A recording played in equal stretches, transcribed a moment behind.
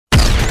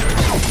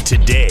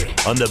Today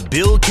on The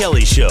Bill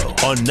Kelly Show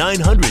on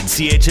 900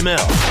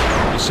 CHML.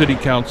 The city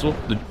council,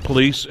 the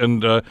police,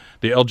 and the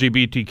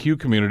LGBTQ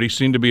community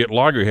seem to be at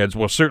loggerheads.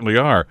 Well, certainly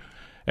are.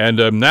 And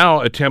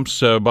now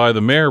attempts by the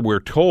mayor, we're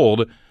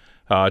told,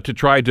 to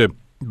try to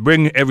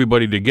bring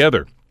everybody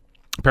together.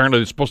 Apparently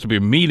there's supposed to be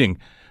a meeting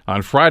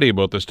on Friday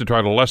about this to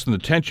try to lessen the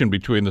tension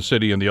between the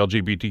city and the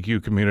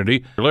LGBTQ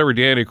community. Larry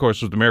D'Andy, of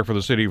course, was the mayor for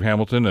the city of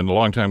Hamilton and a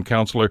longtime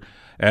councillor,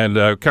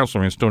 and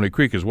councillor in Stoney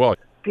Creek as well.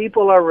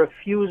 People are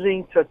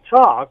refusing to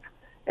talk,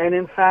 and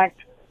in fact,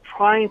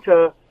 trying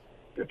to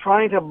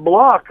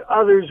block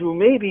others who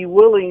may be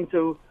willing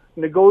to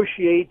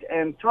negotiate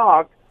and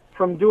talk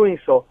from doing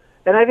so.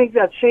 And I think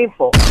that's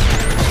shameful.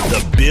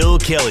 The Bill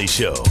Kelly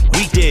Show,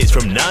 weekdays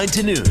from 9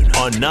 to noon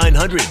on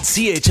 900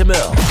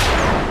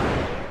 CHML.